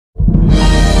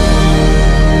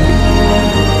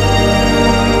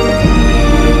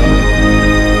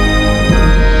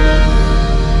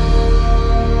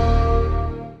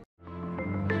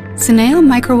Sineo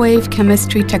Microwave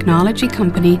Chemistry Technology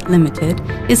Company Limited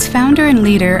is founder and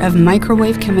leader of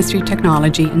microwave chemistry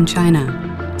technology in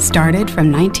China. Started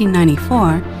from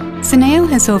 1994, Sineo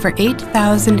has over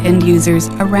 8,000 end users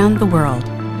around the world.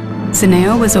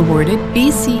 Sineo was awarded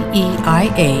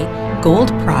BCEIA Gold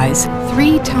Prize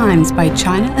 3 times by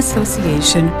China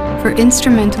Association for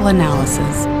Instrumental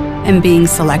Analysis and being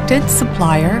selected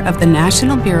supplier of the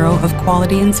National Bureau of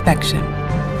Quality Inspection.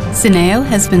 Sineo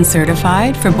has been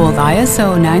certified for both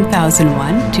ISO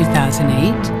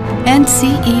 9001-2008 and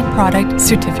CE Product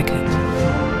Certificate.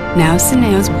 Now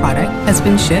Sineo's product has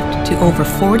been shipped to over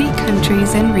 40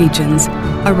 countries and regions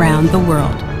around the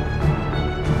world.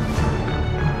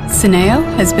 Sineo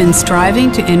has been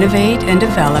striving to innovate and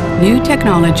develop new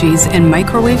technologies in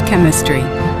microwave chemistry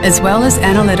as well as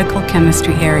analytical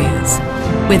chemistry areas.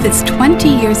 With its 20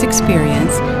 years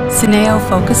experience, Sineo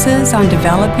focuses on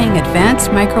developing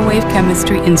advanced microwave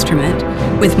chemistry instrument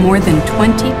with more than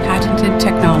 20 patented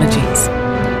technologies.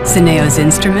 Sineo's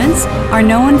instruments are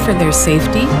known for their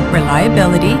safety,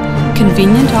 reliability,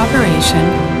 convenient operation,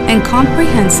 and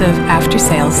comprehensive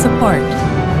after-sales support.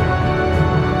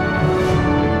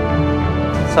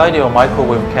 Sineo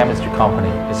Microwave Chemistry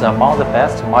Company is among the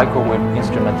best microwave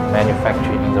instrument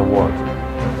manufacturers in the world.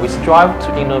 We strive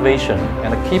to innovation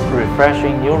and keep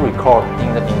refreshing new records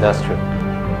in the industry.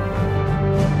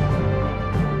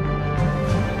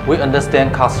 We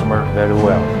understand customers very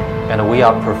well, and we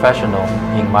are professional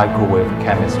in microwave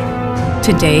chemistry.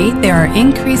 Today, there are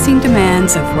increasing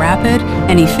demands of rapid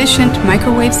and efficient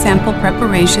microwave sample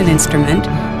preparation instrument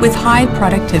with high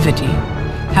productivity.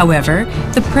 However,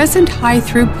 the present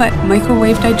high-throughput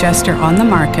microwave digester on the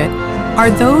market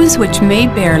are those which may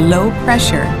bear low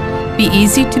pressure, be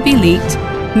easy to be leaked,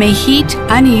 may heat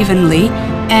unevenly,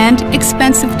 and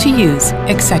expensive to use,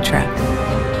 etc.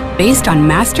 Based on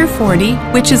Master 40,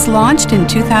 which is launched in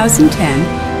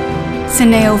 2010,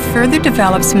 Sineo further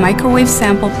develops microwave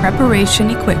sample preparation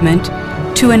equipment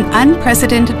to an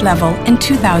unprecedented level in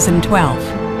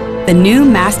 2012. The new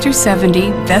Master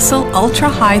 70 Vessel Ultra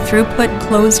High Throughput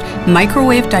Closed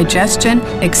Microwave Digestion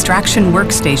Extraction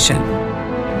Workstation.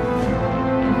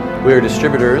 We are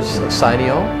distributors of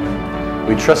Sineo.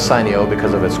 We trust Sineo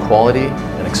because of its quality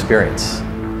and experience.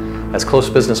 As close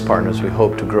business partners, we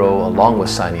hope to grow along with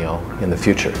Sineo in the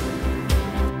future.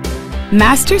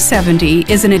 Master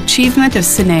 70 is an achievement of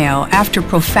Sineo after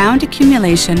profound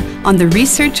accumulation on the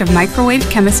research of microwave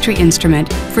chemistry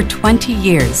instrument for 20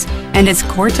 years and its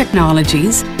core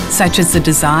technologies such as the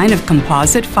design of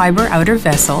composite fiber outer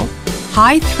vessel,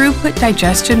 high throughput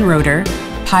digestion rotor,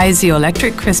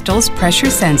 piezoelectric crystals pressure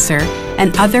sensor,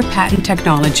 and other patent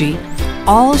technology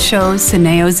all shows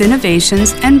Sineo's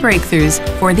innovations and breakthroughs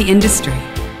for the industry.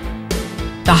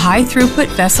 The high-throughput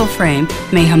vessel frame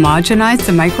may homogenize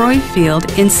the microwave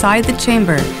field inside the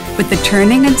chamber with the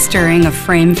turning and stirring of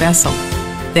frame vessel.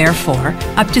 Therefore,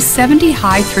 up to 70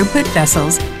 high-throughput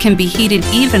vessels can be heated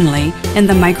evenly in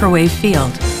the microwave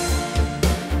field.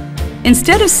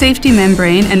 Instead of safety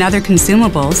membrane and other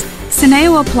consumables,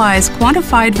 Sineo applies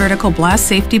quantified vertical blast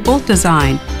safety bolt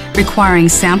design, requiring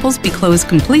samples be closed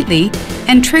completely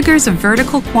and triggers a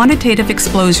vertical quantitative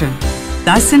explosion,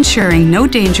 thus ensuring no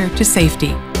danger to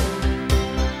safety.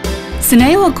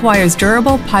 Sineo acquires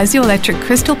durable piezoelectric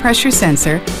crystal pressure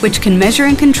sensor which can measure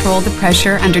and control the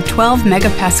pressure under 12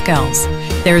 megapascals.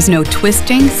 There is no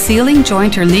twisting, sealing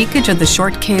joint or leakage of the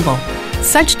short cable.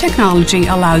 Such technology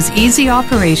allows easy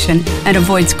operation and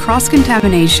avoids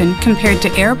cross-contamination compared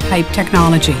to air pipe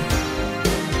technology.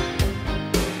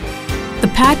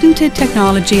 The patented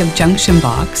technology of junction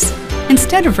box,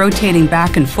 instead of rotating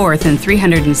back and forth in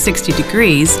 360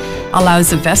 degrees, allows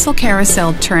the vessel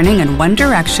carousel turning in one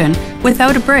direction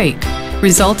without a break,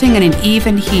 resulting in an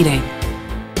even heating.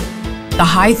 The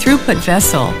high-throughput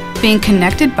vessel, being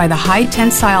connected by the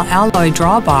high-tensile alloy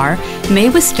drawbar, may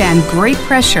withstand great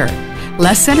pressure,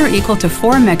 less than or equal to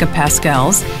 4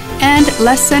 megapascals and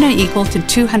less than or equal to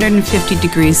 250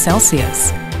 degrees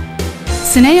Celsius.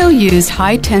 Sineo used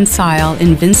high-tensile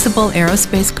invincible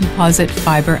aerospace composite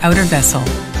fiber outer vessel,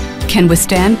 can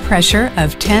withstand pressure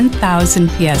of 10,000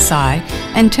 psi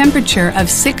and temperature of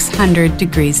 600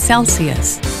 degrees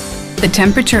Celsius. The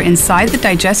temperature inside the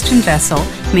digestion vessel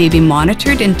may be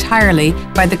monitored entirely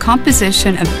by the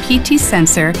composition of PT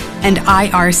sensor and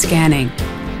IR scanning.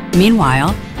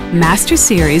 Meanwhile, Master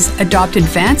Series adopt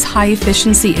advanced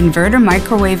high-efficiency inverter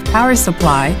microwave power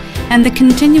supply and the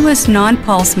continuous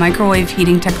non-pulse microwave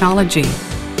heating technology.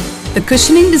 The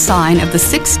cushioning design of the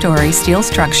 6-story steel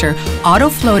structure,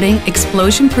 auto-floating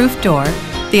explosion-proof door,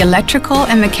 the electrical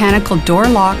and mechanical door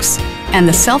locks, and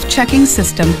the self-checking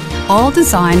system, all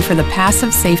designed for the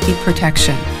passive safety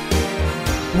protection.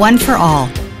 one for all.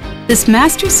 This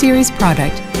Master Series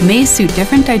product may suit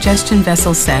different digestion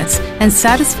vessel sets and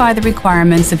satisfy the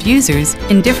requirements of users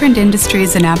in different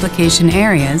industries and application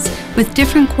areas with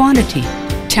different quantity,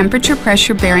 temperature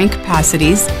pressure bearing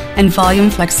capacities, and volume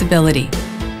flexibility.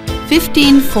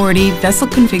 1540 vessel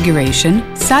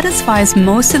configuration satisfies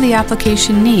most of the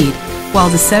application need, while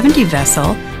the 70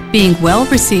 vessel being well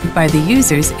received by the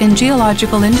users in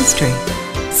geological industry,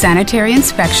 sanitary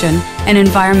inspection, and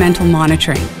environmental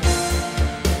monitoring.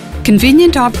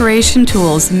 Convenient operation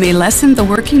tools may lessen the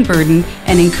working burden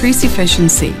and increase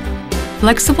efficiency.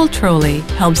 Flexible trolley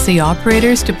helps the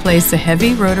operators to place a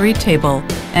heavy rotary table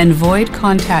and avoid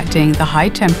contacting the high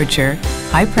temperature,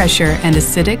 high pressure, and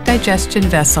acidic digestion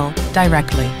vessel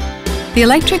directly. The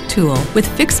electric tool with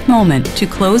fixed moment to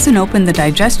close and open the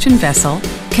digestion vessel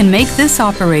can make this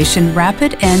operation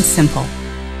rapid and simple.